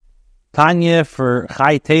Tanya for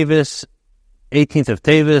Chai Tevis, 18th of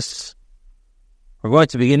Tevis. We're going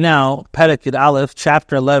to begin now, Perek Yud Aleph,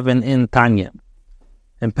 chapter 11 in Tanya.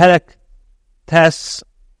 In Perek Tes,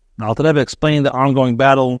 Alter Rebbe explained the ongoing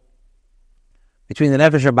battle between the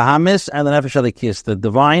Nefesh HaBahamis and the Nefesh HaLikis, the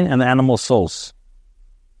divine and the animal souls.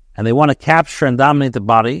 And they want to capture and dominate the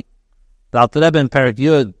body. The Alter Rebbe in Perek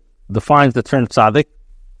Yud defines the term tzaddik.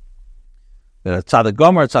 The tzaddik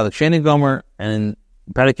gomer, tzaddik sheni gomer, and in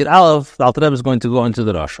Perek Yud Aleph, the Alter Rebbe is going to go into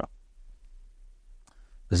the Rasha.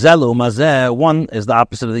 Zelu mazeh, one is the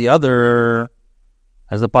opposite of the other,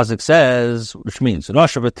 as the pasuk says, which means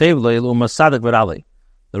Rasha v'tevlei l'umasadik v'rali.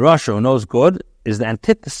 The Rasha who knows good is the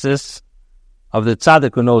antithesis of the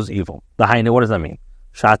tzaddik who knows evil. The Hainu, what does that mean?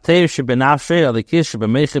 Sha'atev shebenafshei alikis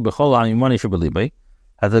shebemechi b'chol ha'imani shebelibei,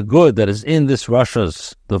 that the good that is in this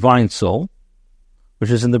Rasha's divine soul, which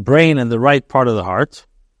is in the brain and the right part of the heart,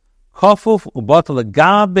 kafuf ubatal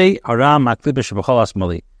gabe aram aklibe shebechol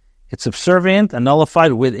asmali. It's subservient and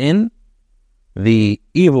nullified within the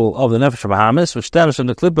evil of the Nefesh HaBahamis, which stems from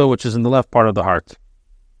the Klippa, which is in the left part of the heart.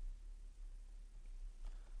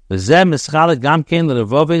 This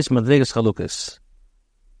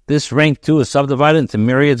rank too is subdivided into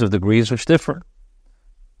myriads of degrees which differ.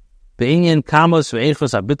 The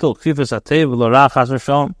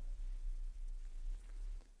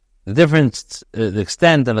difference, the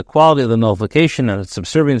extent and the quality of the nullification and the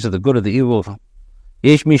subservience of the good or the evil.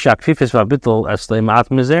 There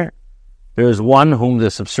is one whom the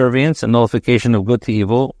subservience and nullification of good to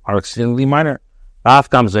evil are exceedingly minor.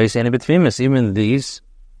 Even these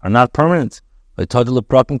are not permanent,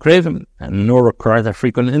 and nor recurrent at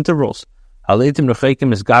frequent intervals.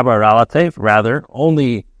 Rather,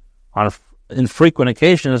 only on infrequent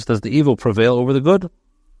occasions does the evil prevail over the good.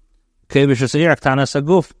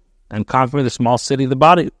 And conquering the small city, the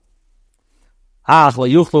body.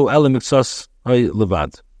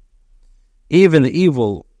 Even the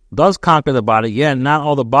evil does conquer the body, yet not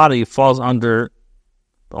all the body falls under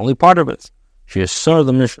the only part of it. She is sort of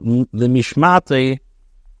the mishmate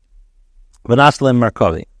v'naslem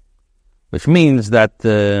markavi, which means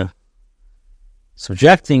that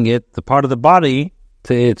subjecting it, the part of the body,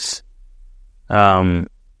 to its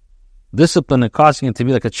discipline and causing it to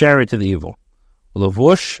be like a chariot to the evil.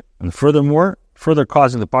 Lavush, and furthermore, further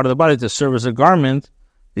causing the part of the body to serve as a garment,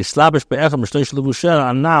 the slavish be'echam shtoish levushel,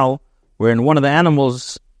 and now we're in one of the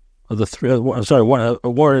animals of the three.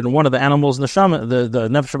 We're in one of the animals in the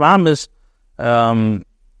Nefesh HaBahamis.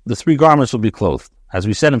 The three garments will be clothed, as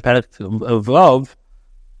we said in Perek Vav,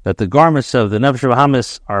 that the garments of the Nefesh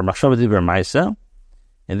HaBahamis are machshava divrei ma'aseh.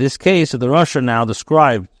 In this case, the Rasha now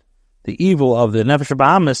described the evil of the Nefesh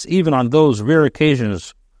HaBahamis, even on those rare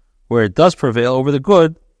occasions where it does prevail over the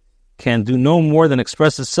good, can do no more than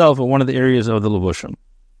express itself in one of the areas of the Levushim.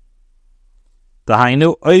 The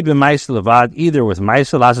Hainu, either with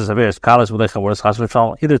Maisa, Lasas Averis, Kalas, V'lecha, Chas,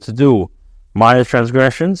 either to do minor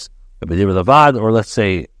transgressions, or let's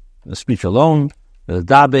say the speech alone, the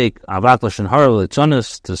Dabek, Avak, Lashon Hara,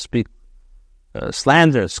 Litzonis, to speak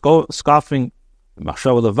slander, scoffing,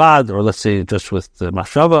 Machshava Levad, or let's say just with the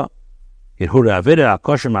Machshava, Yehura Aveda,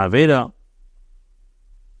 Akoshem Aveda,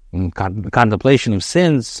 in contemplation of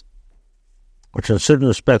sins, which are in certain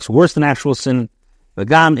respects worse than actual sin. This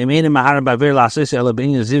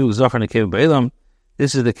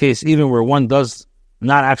is the case even where one does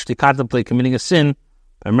not actually contemplate committing a sin,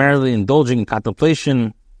 primarily indulging in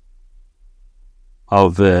contemplation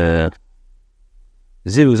of Zivug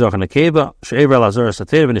Zocher Nekeva, She'ever Lazar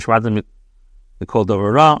Satev, and Ishmadim Mikol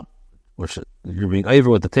Dovara, which you're being over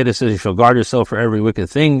what the Torah says, you shall guard yourself for every wicked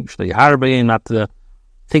thing, not to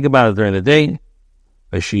think about it during the day.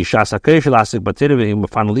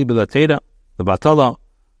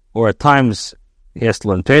 Or at times he has to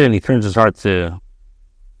learn Torah and he turns his heart to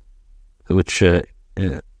which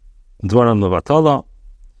Dvarim Levatala.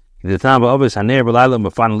 As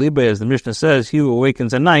the Mishnah says, he who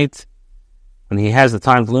awakens at night when he has the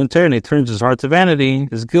time to learn Torah and he turns his heart to vanity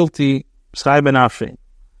is guilty. In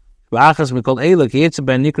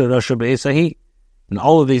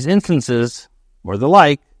all of these instances, or the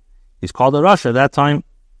like, he's called a Rasha at that time.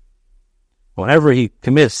 Whenever he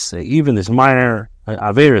commits even this minor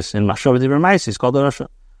Averis in Machshava Divrei Ma'aseh, he's called a Rasha.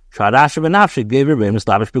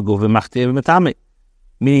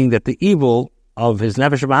 Meaning that the evil of his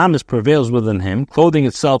Nefesh HaBahamis prevails within him, clothing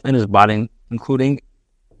itself in his body, including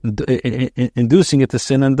inducing it to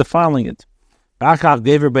sin and defiling it.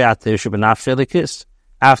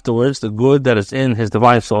 Afterwards, the good that is in his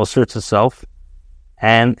divine soul asserts itself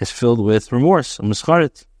and is filled with remorse. He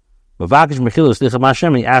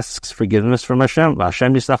asks forgiveness from Hashem.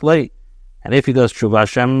 And if he does tshuva,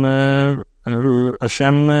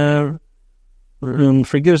 Hashem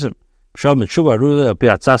forgives him. If he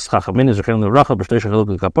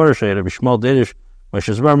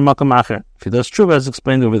does tshuva, as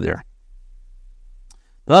explained over there.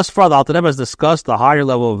 Thus far, the Alter Rebbe has discussed the higher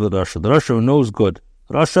level of the Rasha who knows good,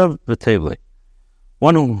 Rasha v'tevle,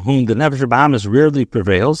 one whom the Nefesh B'Hamis rarely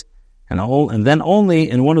prevails, and then only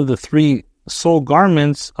in one of the three soul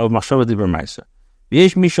garments of Machshava Dibur Ma'aseh.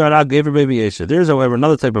 There is, however,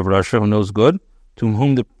 another type of Rasha who knows good, to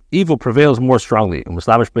whom the evil prevails more strongly. All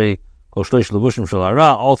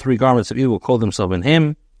three garments of evil clothe themselves in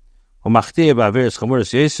him.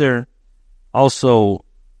 Also,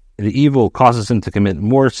 the evil causes him to commit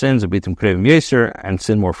more sins, and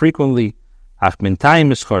sin more frequently.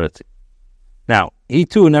 Now, he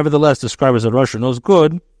too, nevertheless, described as a Rasha knows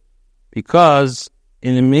good, because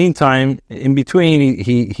in the meantime, in between,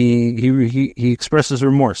 he expresses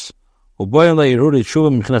remorse, and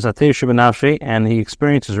he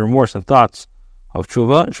experiences remorse and thoughts of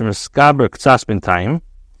tshuva,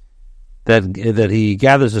 that he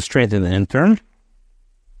gathers his strength in the intern.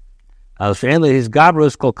 The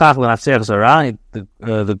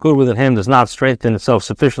good within him does not strengthen itself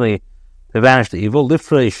sufficiently to banish the evil.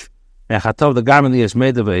 The garment he has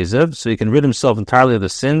made of Ezev, so he can rid himself entirely of the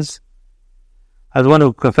sins, as one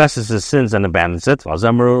who confesses his sins and abandons it. This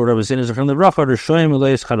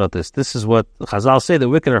is what Chazal say, the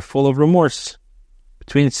wicked are full of remorse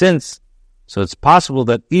between sins. So it's possible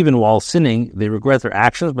that even while sinning, they regret their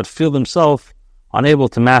actions, but feel themselves unable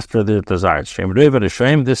to master their desires.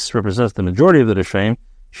 This represents the majority of the Rishaim,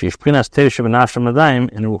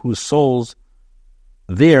 in whose souls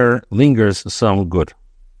there lingers some good.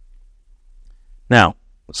 Now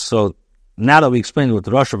that we explained what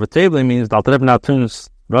Rasha v'tevle means, the Alter Rebbe now turns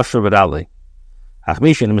Rasha v'dali.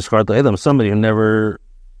 Somebody who never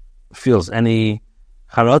feels any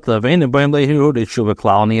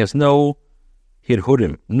charata, and he has no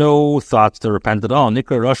hirhudim, no thoughts to repent at all.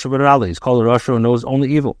 Nikra Rasha v'dali. He's called a Rasha who knows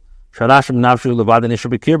only evil. For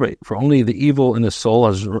only the evil in his soul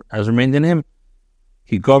has remained in him.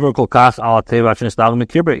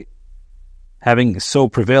 Having so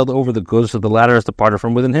prevailed over the good, so the latter has departed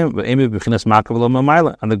from within him. And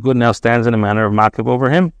the good now stands in a manner of makib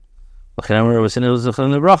over him.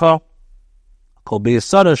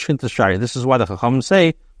 This is why the Chacham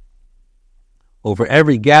say, over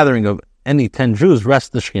every gathering of any 10 Jews rests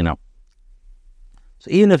the Shekhinah.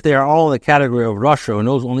 So even if they are all in the category of Rasha who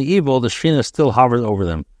knows only evil, the Shekhinah still hovers over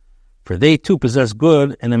them. For they too possess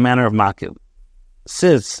good in a manner of makib.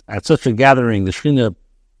 Since at such a gathering the Shekhinah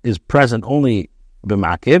is present only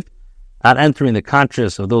b'makiv, not entering the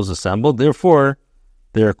conscious of those assembled, therefore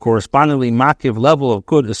their correspondingly makiv level of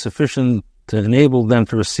good is sufficient to enable them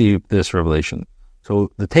to receive this revelation. So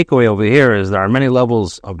the takeaway over here is there are many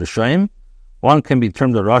levels of the Rishaim. One can be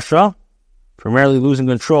termed a Rasha, primarily losing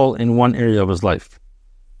control in one area of his life.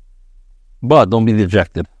 But don't be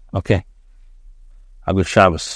dejected. Okay. Have a good Shabbos.